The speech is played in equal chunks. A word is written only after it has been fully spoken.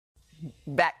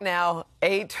Back now,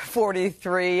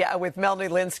 8:43 with Melanie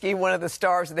Lynskey, one of the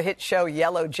stars of the hit show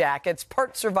Yellowjackets.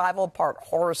 Part survival, part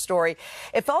horror story.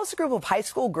 It follows a group of high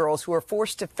school girls who are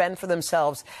forced to fend for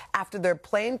themselves after their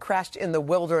plane crashed in the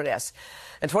wilderness.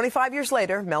 And 25 years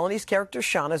later, Melanie's character,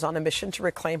 Shauna, is on a mission to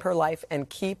reclaim her life and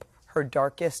keep her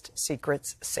darkest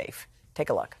secrets safe. Take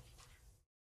a look.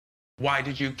 Why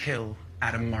did you kill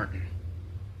Adam Martin?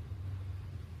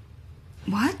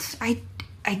 What? I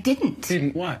didn't.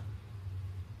 Didn't what?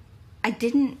 I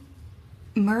didn't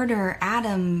murder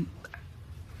Adam.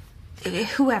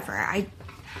 Whoever. I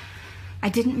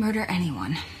didn't murder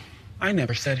anyone. I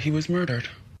never said he was murdered.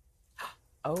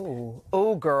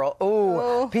 Oh, girl.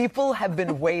 Oh, people have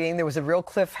been waiting. There was a real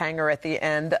cliffhanger at the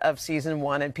end of season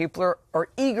 1, and people are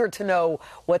eager to know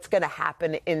what's going to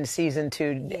happen in season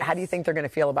 2. Yes. How do you think they're going to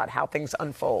feel about how things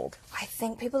unfold? I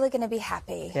think people are going to be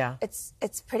happy. Yeah.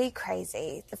 It's pretty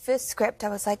crazy. The first script, I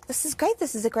was like, this is great.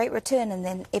 This is a great return. And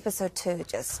then episode 2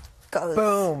 just goes.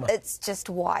 Boom. It's just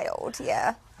wild.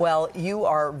 Yeah. Well, you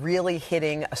are really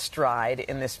hitting a stride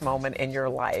in this moment in your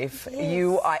life.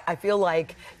 Yes. I feel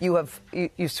like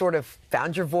you sort of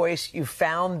found your voice. You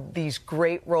found these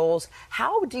great roles.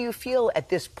 How do you feel at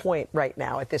this point right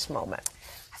now, at this moment?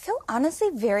 I feel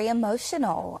honestly very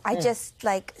emotional. I just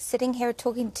like sitting here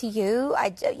talking to you.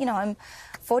 I'm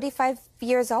 45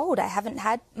 years old. I haven't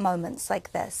had moments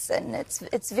like this, and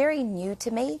it's very new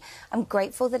to me. I'm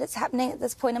grateful that it's happening at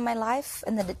this point in my life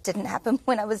and that it didn't happen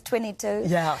when I was 22.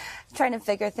 Yeah. Trying to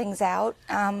figure things out.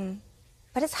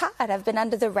 But it's hard. I've been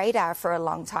under the radar for a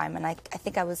long time, and I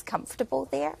think I was comfortable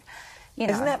there. You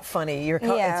know. Isn't that funny?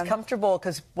 It's comfortable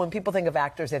because when people think of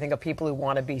actors, they think of people who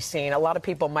want to be seen. A lot of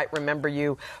people might remember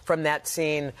you from that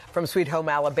scene from Sweet Home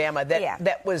Alabama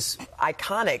that was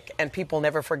iconic, and people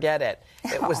never forget it.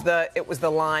 It was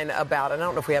the line about, I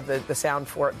don't know if we have the sound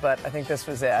for it, but I think this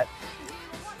was it.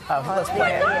 Let's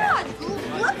play it. Oh my God!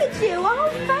 Look at you, all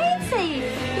fancy.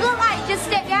 You look like you just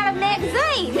stepped out of a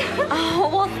magazine. Oh,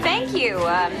 well, thank you.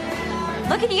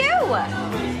 Look at you.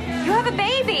 You have a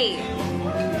baby.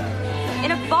 In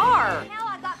a bar. Now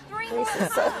I got 3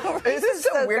 more. This is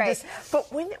so weird. great.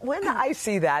 But when I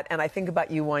see that, and I think about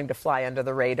you wanting to fly under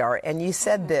the radar, and you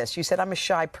said this, you said, I'm a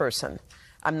shy person.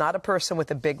 I'm not a person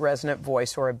with a big resonant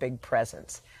voice or a big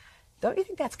presence. Don't you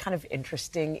think that's kind of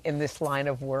interesting in this line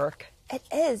of work? It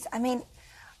is. I mean,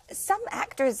 some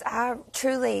actors are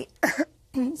truly,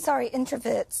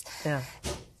 introverts. Yeah.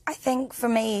 I think for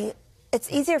me, it's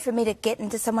easier for me to get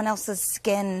into someone else's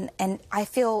skin, and I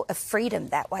feel a freedom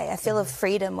that way. I feel a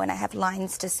freedom when I have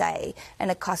lines to say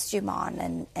and a costume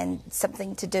on and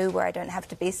something to do where I don't have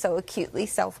to be so acutely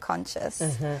self-conscious.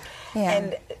 Yeah.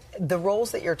 And the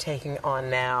roles that you're taking on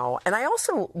now, and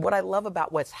what I love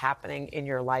about what's happening in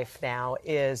your life now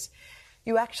is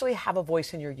you actually have a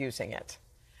voice and you're using it.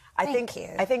 Thank you.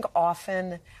 I think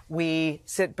often we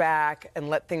sit back and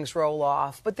let things roll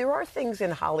off, but there are things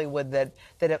in Hollywood that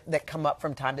come up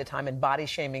from time to time, and body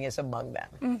shaming is among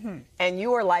them. And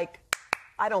you are like,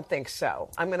 I don't think so.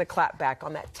 I'm going to clap back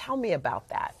on that. Tell me about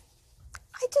that.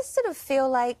 I just sort of feel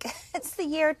like it's the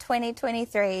year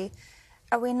 2023.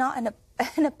 Are we not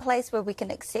in a place where we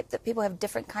can accept that people have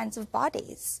different kinds of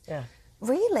bodies? Yeah.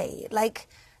 Really? Like,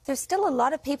 there's still a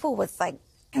lot of people with, like,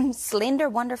 slender,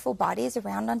 wonderful bodies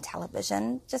around on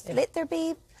television. Just let there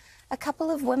be a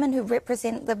couple of women who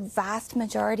represent the vast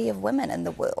majority of women in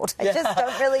the world. I just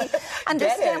don't really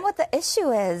understand what the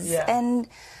issue is. Yeah. And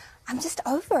I'm just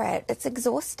over it. It's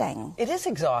exhausting. It is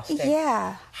exhausting.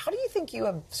 Yeah. How do you think you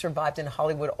have survived in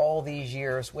Hollywood all these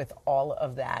years with all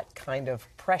of that kind of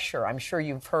pressure? I'm sure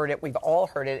you've heard it. We've all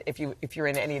heard it if you're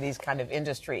in any of these kind of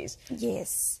industries.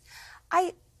 Yes.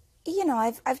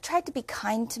 I've tried to be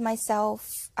kind to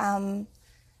myself. I'm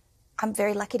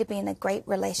very lucky to be in a great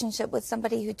relationship with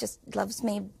somebody who just loves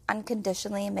me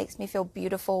unconditionally and makes me feel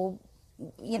beautiful,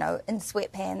 in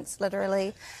sweatpants,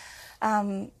 literally.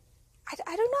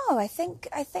 I don't know. I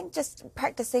think just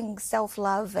practicing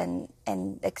self-love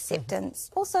and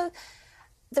acceptance. Also,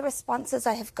 the responses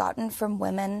I have gotten from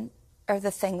women are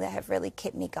the thing that have really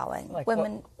kept me going. Like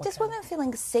women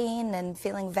feeling seen and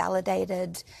feeling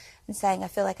validated and saying, I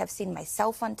feel like I've seen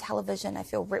myself on television. I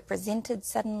feel represented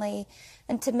suddenly.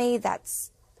 And to me,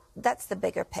 that's the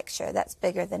bigger picture. That's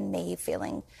bigger than me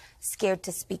feeling scared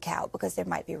to speak out because there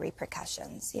might be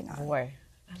repercussions, Boy,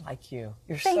 I like you.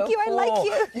 You're Thank so you. cool. I like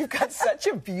you. You've got such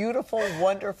a beautiful,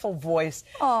 wonderful voice.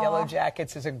 Aww.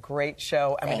 Yellowjackets is a great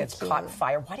show. I mean, it's Thank caught you.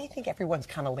 fire. Why do you think everyone's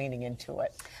kind of leaning into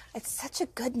it? It's such a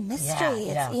good mystery.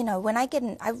 Yeah. It's, when I get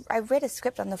in, I read a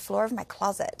script on the floor of my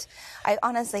closet. I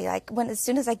honestly, as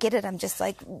soon as I get it, I'm just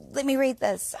like, let me read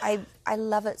this. I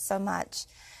love it so much.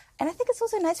 And I think it's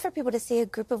also nice for people to see a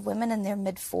group of women in their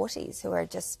mid-40s who are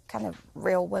just kind of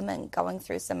real women going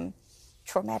through some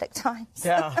traumatic times.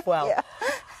 Yeah, well, yeah.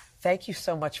 Thank you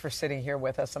so much for sitting here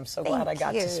with us. I'm so glad I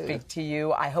got you. to speak to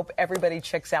you. I hope everybody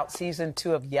checks out season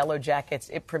 2 of Yellowjackets.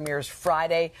 It premieres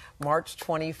Friday, March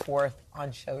 24th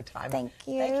on Showtime. Thank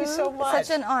you. Thank you so much.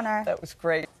 Such an honor. That was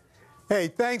great. Hey,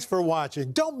 thanks for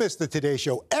watching. Don't miss the Today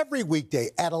Show every weekday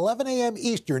at 11 a.m.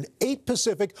 Eastern, 8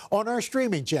 Pacific on our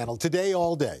streaming channel, Today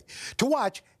All Day. To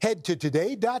watch, head to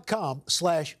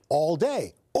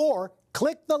today.com/allday or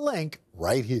click the link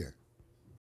right here.